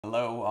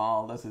Hello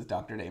all, this is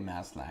Dr. Dave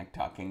Maslach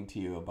talking to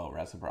you about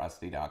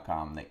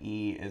reciprocity.com. The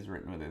E is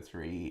written with a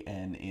 3,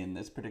 and in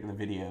this particular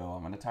video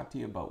I'm going to talk to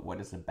you about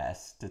what is the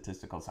best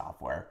statistical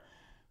software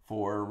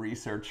for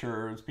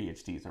researchers,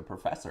 PhDs, or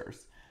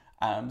professors.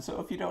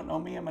 So if you don't know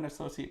me, I'm an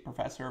associate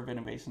professor of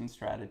innovation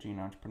strategy and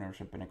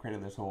entrepreneurship, and I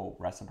created this whole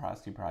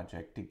reciprocity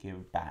project to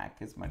give back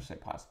as much as I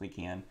possibly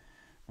can.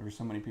 There were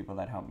so many people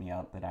that helped me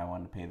out that I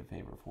wanted to pay the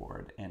favor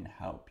forward and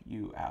help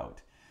you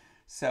out.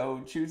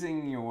 So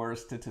choosing your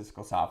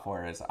statistical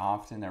software is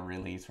often a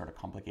really sort of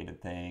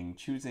complicated thing.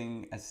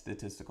 Choosing a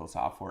statistical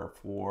software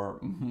for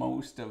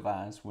most of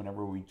us,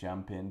 whenever we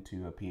jump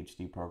into a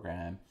PhD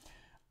program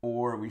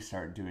or we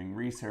start doing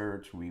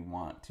research, we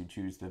want to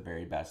choose the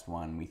very best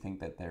one. We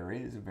think that there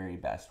is a very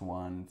best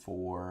one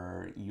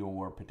for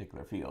your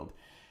particular field.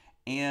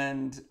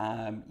 And,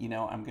 I'm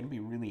going to be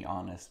really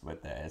honest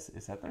with this,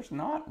 is that there's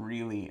not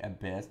really a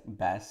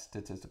best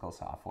statistical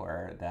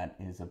software that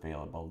is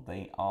available.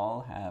 They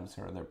all have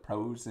sort of their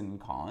pros and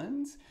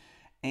cons,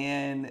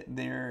 and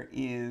there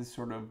is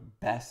sort of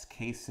best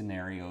case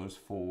scenarios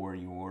for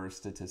your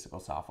statistical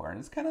software. And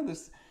it's kind of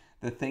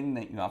the thing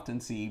that you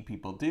often see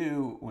people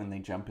do when they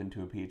jump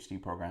into a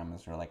PhD program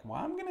is they're like,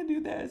 well, I'm going to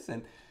do this,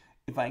 and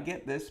if I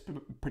get this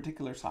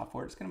particular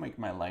software, it's going to make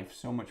my life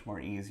so much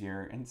more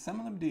easier. And some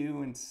of them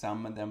do and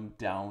some of them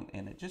don't.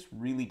 And it just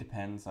really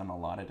depends on a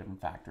lot of different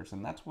factors.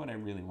 And that's what I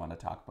really want to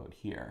talk about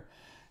here.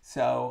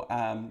 So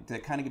to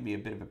kind of give you a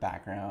bit of a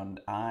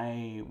background,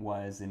 I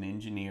was an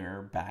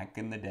engineer back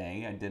in the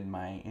day. I did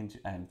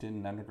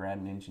an undergrad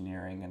in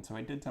engineering. And so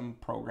I did some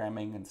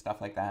programming and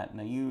stuff like that.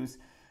 And I use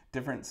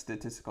different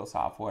statistical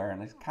software,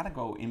 and I kind of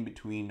go in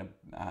between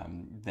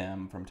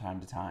them from time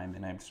to time,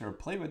 and I sort of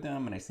play with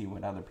them and I see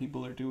what other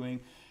people are doing,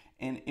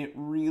 and it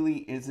really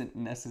isn't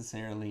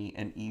necessarily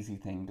an easy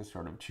thing to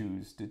sort of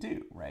choose to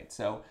do, right?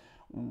 So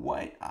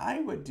what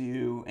I would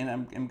do, and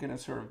I'm going to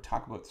sort of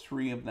talk about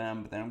 3 of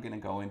them, but then I'm going to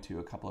go into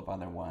a couple of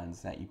other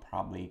ones that you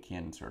probably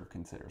can sort of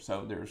consider.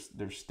 So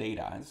there's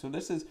Stata. So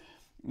this is,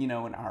 in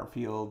our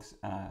field,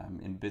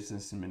 in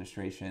business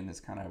administration, is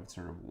kind of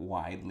sort of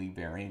widely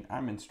varying.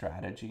 I'm in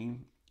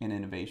strategy and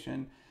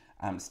innovation.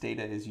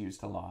 Stata is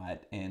used a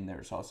lot, and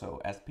there's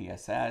also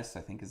SPSS, I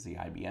think is the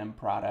IBM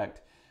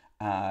product,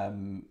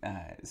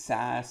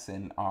 SAS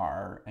and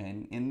R,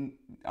 and in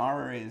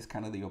R is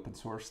kind of the open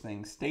source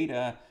thing.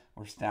 Stata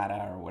or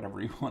Stata or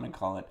whatever you want to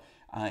call it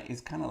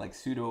is kind of like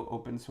pseudo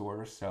open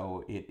source.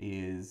 So it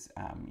is,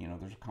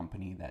 there's a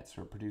company that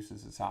sort of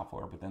produces the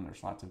software, but then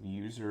there's lots of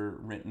user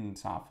written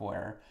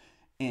software.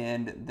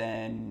 And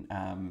then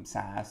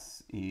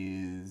SAS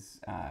is,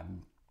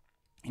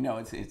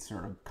 it's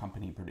sort of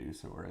company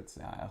produced, or it's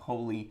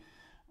wholly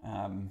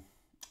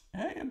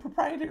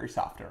proprietary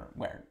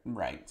software,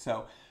 right?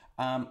 So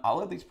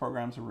all of these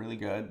programs are really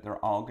good.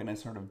 They're all going to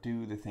sort of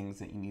do the things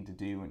that you need to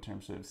do in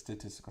terms of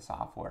statistical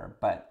software.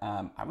 But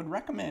I would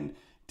recommend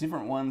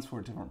different ones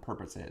for different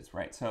purposes,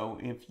 right? So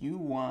if you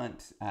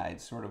want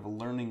sort of a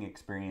learning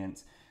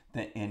experience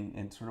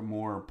and sort of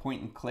more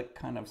point and click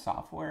kind of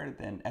software,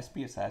 then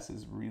SPSS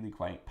is really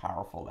quite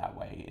powerful that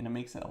way. And it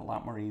makes it a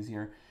lot more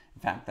easier.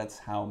 In fact, that's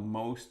how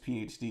most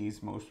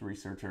PhDs, most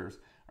researchers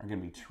are going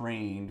to be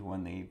trained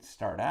when they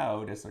start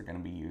out, is they're going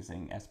to be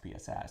using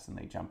SPSS, and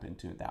they jump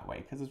into it that way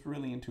because it's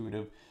really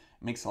intuitive.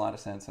 It makes a lot of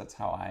sense. That's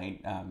how I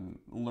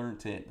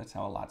learned it. That's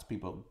how lots of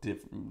people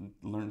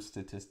learn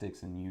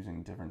statistics, and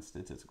using different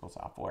statistical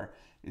software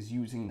is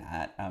using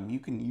that. You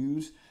can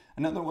use,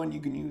 another one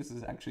you can use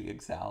is actually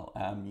Excel.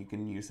 You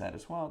can use that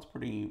as well. It's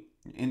pretty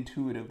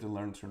intuitive to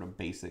learn sort of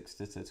basic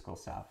statistical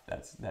stuff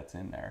that's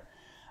in there.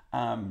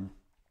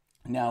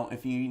 Now,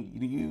 if you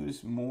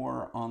use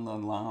more on the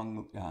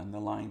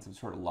lines of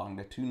sort of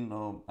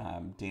longitudinal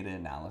data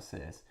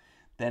analysis,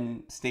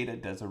 then Stata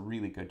does a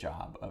really good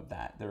job of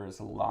that. There is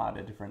a lot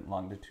of different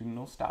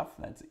longitudinal stuff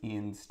that's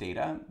in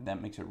Stata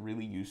that makes it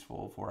really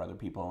useful for other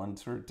people, and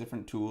sort of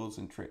different tools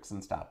and tricks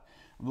and stuff.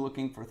 I'm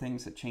looking for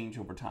things that change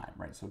over time,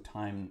 right? So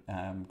time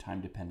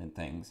dependent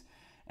things.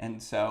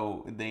 And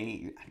so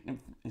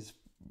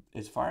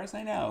as far as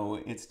I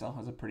know, it still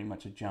has pretty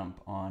much a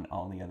jump on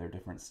all the other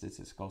different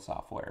statistical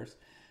softwares.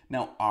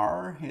 Now,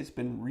 R has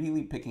been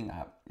really picking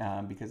up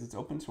because it's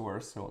open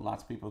source, so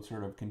lots of people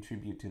sort of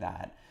contribute to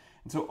that.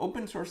 And so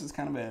open source is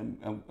kind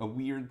of a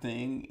weird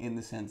thing in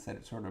the sense that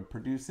it sort of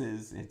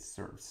produces, it's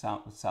sort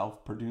of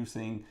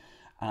self-producing.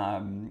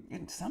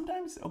 And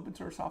sometimes open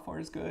source software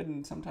is good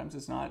and sometimes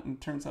it's not. And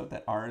it turns out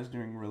that R is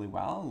doing really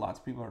well. Lots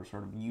of people are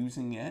sort of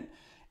using it.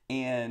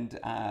 And,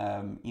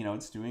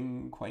 it's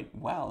doing quite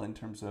well in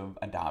terms of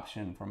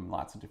adoption from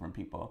lots of different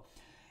people.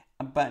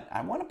 But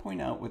I want to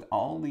point out, with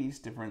all these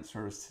different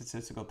sort of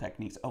statistical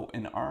techniques,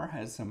 and R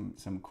has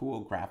some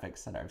cool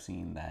graphics that I've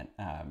seen that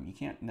you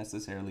can't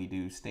necessarily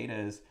do.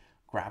 Stata's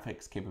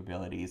graphics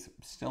capabilities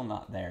still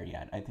not there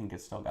yet. I think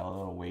it's still got a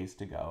little ways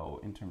to go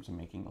in terms of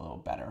making it a little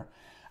better.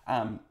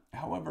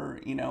 However,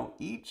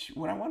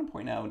 what I want to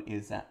point out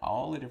is that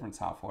all the different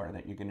software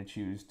that you're going to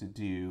choose to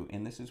do,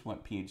 and this is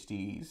what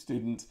PhD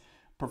students,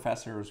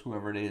 professors,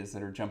 whoever it is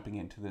that are jumping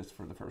into this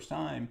for the first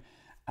time,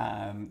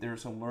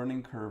 there's a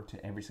learning curve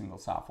to every single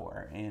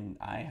software. And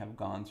I have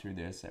gone through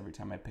this every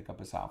time I pick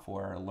up a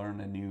software or learn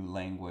a new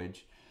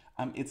language.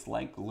 It's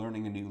like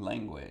learning a new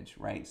language,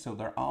 right? So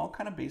they're all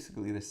kind of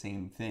basically the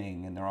same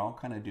thing, and they're all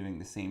kind of doing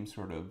the same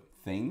sort of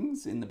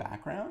things in the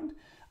background,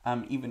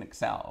 even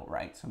Excel,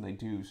 right? So they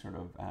do sort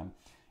of,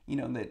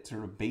 that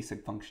sort of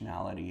basic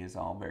functionality is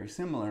all very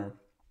similar.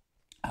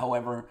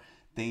 However,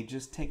 they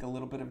just take a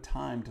little bit of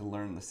time to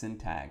learn the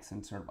syntax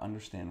and sort of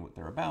understand what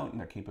they're about and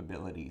their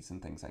capabilities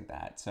and things like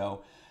that.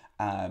 So,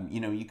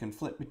 you can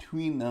flip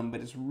between them,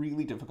 but it's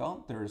really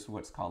difficult. There's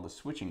what's called a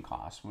switching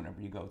cost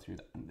whenever you go through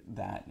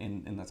that,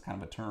 and that's kind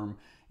of a term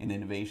in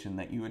innovation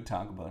that you would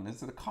talk about. And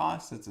it's the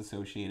cost that's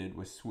associated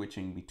with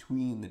switching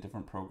between the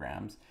different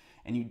programs.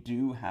 And you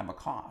do have a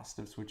cost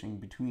of switching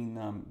between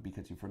them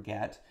because you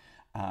forget,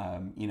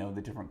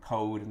 the different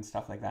code and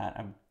stuff like that.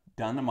 I've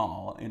done them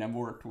all, and I've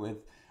worked with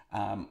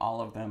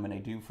all of them, and I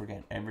do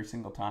forget every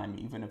single time,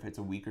 even if it's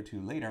a week or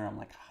two later. I'm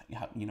like,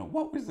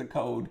 what was the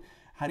code?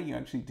 How do you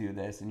actually do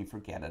this? And you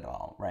forget it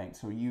all, right?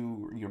 So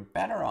you're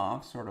better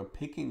off sort of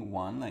picking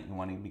one that you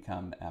want to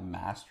become a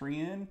mastery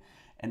in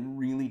and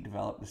really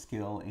develop the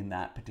skill in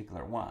that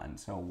particular one.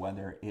 So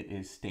whether it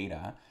is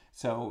Stata,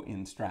 so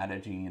in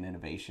strategy and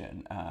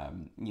innovation,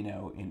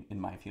 in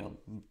my field,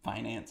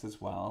 finance as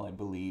well, I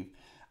believe,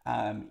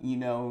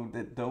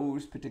 that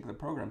those particular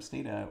programs,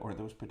 Stata, or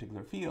those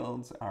particular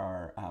fields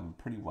are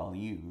pretty well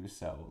used.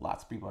 So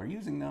lots of people are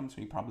using them,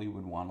 so you probably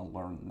would want to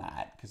learn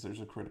that because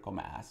there's a critical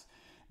mass.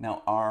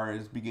 Now R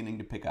is beginning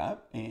to pick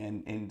up,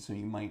 and so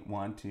you might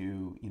want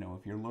to,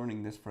 if you're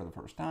learning this for the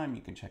first time,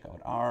 you can check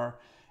out R.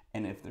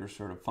 And if there's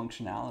sort of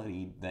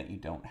functionality that you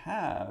don't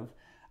have,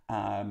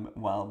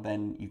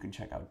 then you can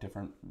check out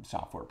different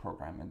software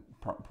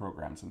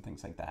programs and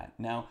things like that.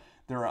 Now,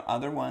 there are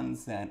other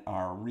ones that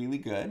are really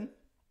good,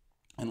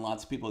 and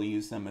lots of people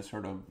use them as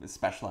sort of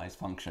specialized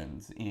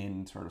functions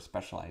in sort of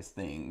specialized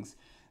things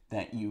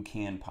that you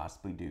can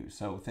possibly do.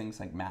 So things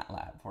like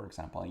Matlab, for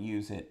example, I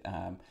use it.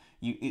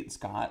 It's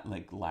got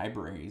like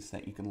libraries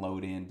that you can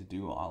load in to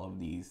do all of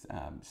these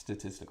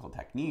statistical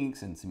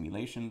techniques and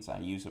simulations. I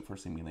use it for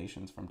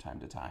simulations from time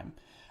to time.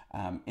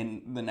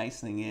 And the nice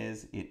thing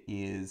is, it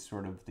is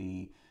sort of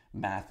the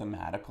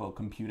mathematical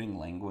computing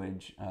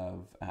language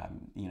of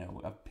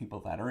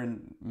people that are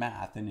in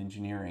math and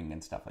engineering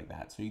and stuff like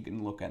that. So you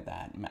can look at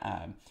that.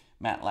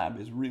 Matlab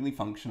is really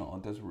functional.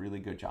 It does a really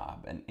good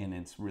job, and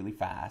it's really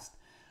fast.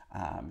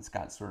 It's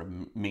got sort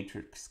of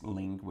matrix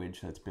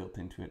language that's built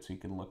into it, so you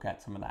can look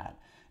at some of that.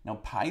 Now,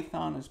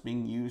 Python is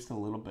being used a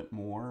little bit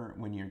more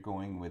when you're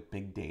going with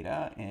big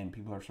data, and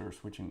people are sort of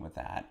switching with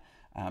that.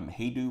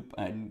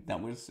 Hadoop,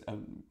 that was a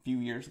few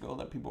years ago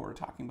that people were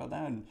talking about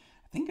that, and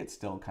I think it's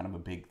still kind of a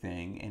big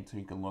thing, and so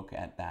you can look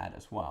at that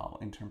as well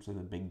in terms of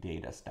the big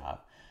data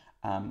stuff.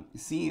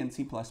 C and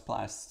C++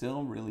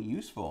 still really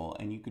useful,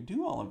 and you could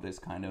do all of this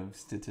kind of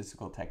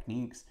statistical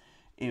techniques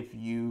if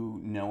you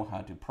know how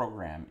to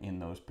program in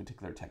those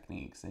particular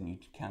techniques, and you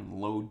can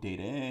load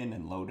data in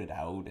and load it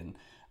out and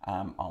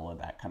all of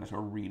that kind of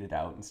sort of read it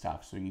out and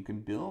stuff. So you can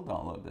build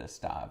all of this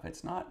stuff.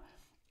 It's not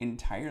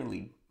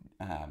entirely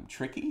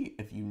tricky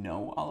if you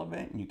know all of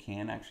it and you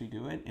can actually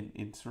do it.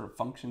 It sort of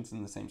functions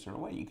in the same sort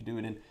of way. You could do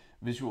it in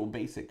Visual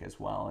Basic as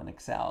well in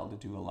Excel to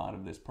do a lot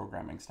of this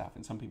programming stuff,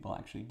 and some people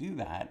actually do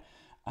that.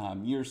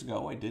 Years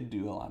ago, I did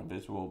do a lot of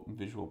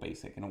Visual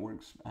Basic, and it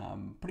works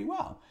pretty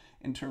well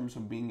in terms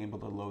of being able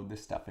to load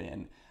this stuff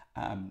in.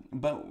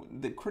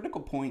 But the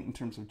critical point in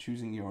terms of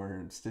choosing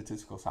your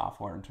statistical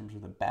software, in terms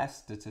of the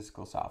best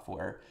statistical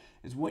software,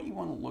 is what you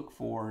want to look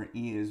for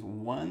is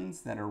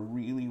ones that are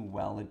really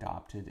well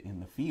adopted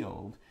in the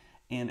field,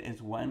 and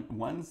as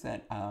ones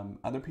that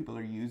other people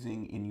are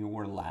using in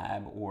your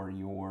lab or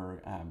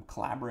your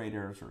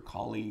collaborators or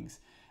colleagues.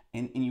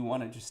 And you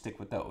want to just stick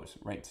with those,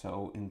 right?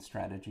 So in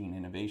strategy and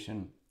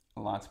innovation,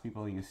 lots of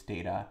people use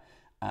Stata,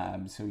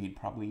 so you'd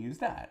probably use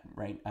that,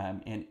 right?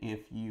 And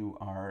if you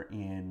are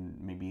in,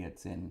 maybe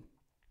it's in,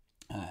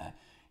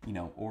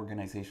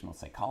 organizational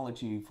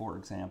psychology, for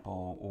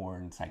example, or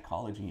in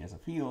psychology as a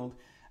field,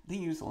 they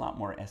use a lot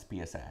more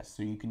SPSS.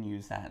 So you can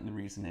use that, and the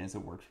reason is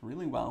it works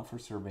really well for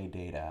survey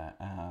data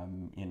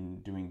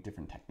in doing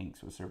different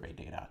techniques with survey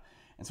data.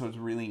 And so it's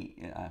really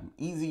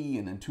easy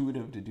and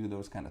intuitive to do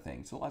those kind of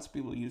things. So lots of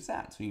people use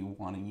that, so you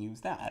want to use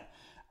that.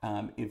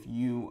 If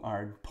you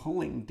are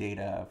pulling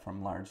data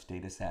from large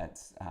data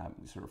sets,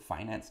 sort of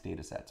finance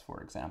data sets,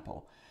 for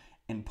example,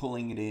 and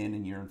pulling it in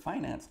and you're in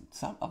finance,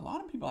 a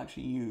lot of people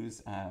actually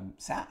use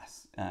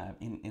SAS.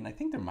 And I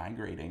think they're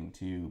migrating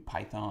to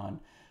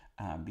Python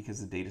because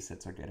the data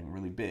sets are getting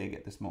really big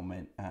at this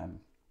moment.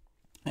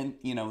 And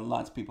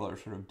lots of people are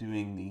sort of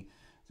doing the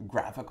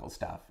graphical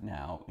stuff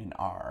now in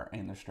R,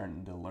 and they're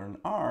starting to learn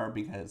R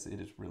because it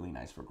is really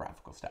nice for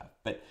graphical stuff.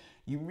 But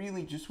you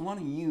really just want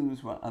to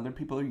use what other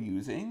people are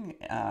using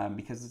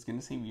because it's going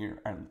to save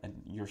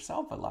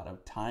yourself a lot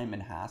of time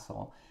and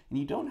hassle, and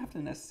you don't have to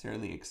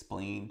necessarily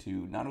explain to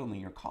not only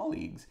your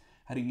colleagues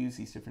how to use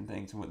these different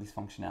things and what these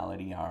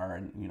functionality are,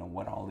 and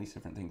what all these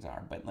different things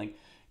are. But like,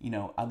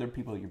 other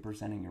people you're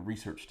presenting your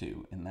research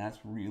to, and that's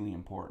really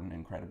important,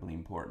 incredibly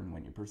important.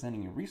 When you're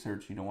presenting your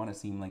research, you don't want to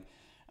seem like,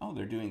 oh,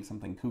 they're doing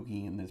something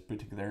kooky in this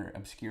particular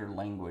obscure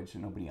language that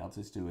nobody else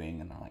is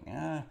doing, and they're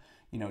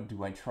like,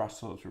 do I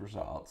trust those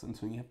results? And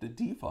so you have to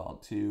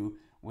default to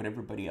what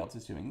everybody else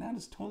is doing. That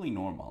is totally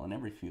normal in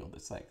every field.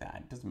 It's like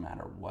that. It doesn't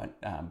matter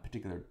what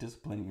particular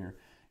discipline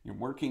you're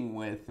working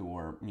with,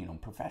 or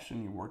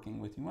profession you're working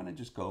with. You want to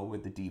just go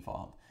with the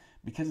default,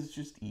 because it's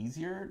just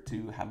easier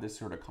to have this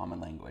sort of common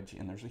language.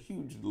 And there's a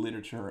huge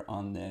literature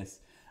on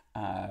this.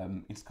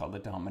 It's called the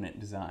dominant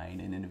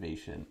design and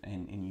innovation,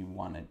 and you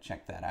want to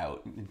check that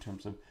out in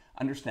terms of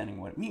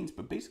understanding what it means.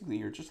 But basically,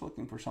 you're just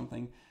looking for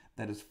something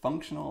that is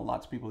functional.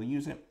 Lots of people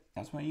use it.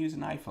 That's why I use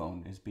an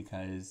iPhone, is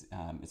because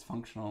it's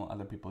functional.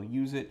 Other people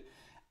use it.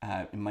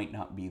 It might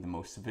not be the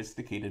most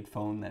sophisticated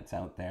phone that's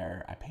out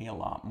there. I pay a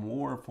lot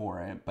more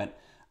for it, but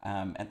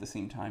at the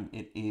same time,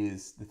 it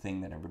is the thing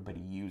that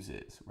everybody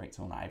uses, right?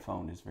 So an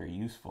iPhone is very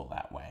useful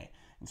that way.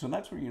 And so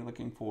that's what you're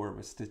looking for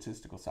with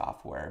statistical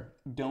software.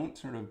 Don't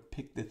sort of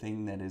pick the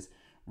thing that is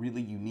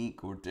really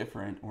unique or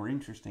different or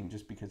interesting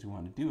just because you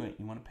want to do it.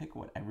 You want to pick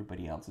what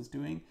everybody else is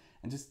doing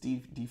and just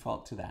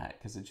default to that,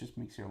 because it just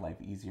makes your life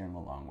easier in the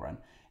long run.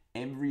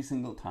 Every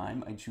single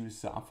time I choose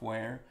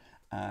software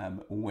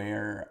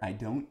where I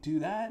don't do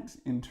that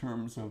in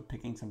terms of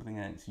picking something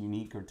that's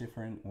unique or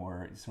different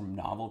or some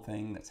novel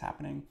thing that's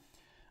happening,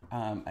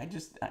 I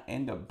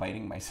end up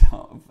biting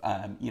myself.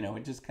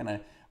 It just kind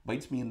of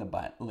bites me in the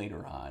butt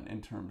later on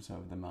in terms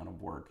of the amount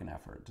of work and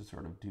effort to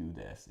sort of do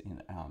this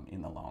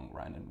in the long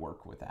run and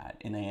work with that.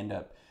 And I end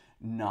up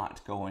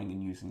not going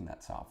and using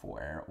that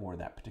software or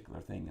that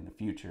particular thing in the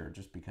future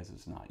just because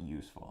it's not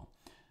useful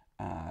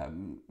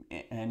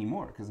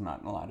anymore, because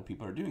not a lot of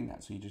people are doing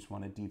that. So you just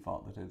want to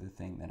default to the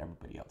thing that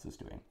everybody else is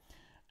doing.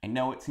 I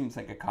know it seems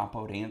like a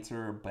cop-out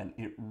answer, but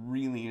it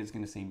really is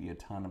going to save you a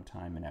ton of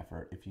time and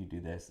effort if you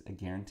do this. I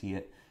guarantee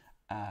it.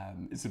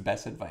 It's the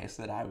best advice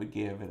that I would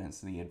give, and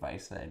it's the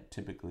advice that I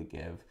typically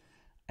give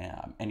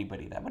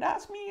anybody that would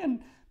ask me,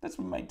 and that's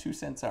what my 2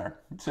 cents are.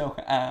 So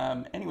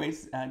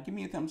anyways, give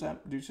me a thumbs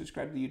up. Do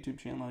subscribe to the YouTube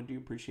channel. I do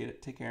appreciate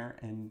it. Take care,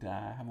 and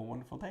have a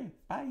wonderful day.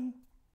 Bye.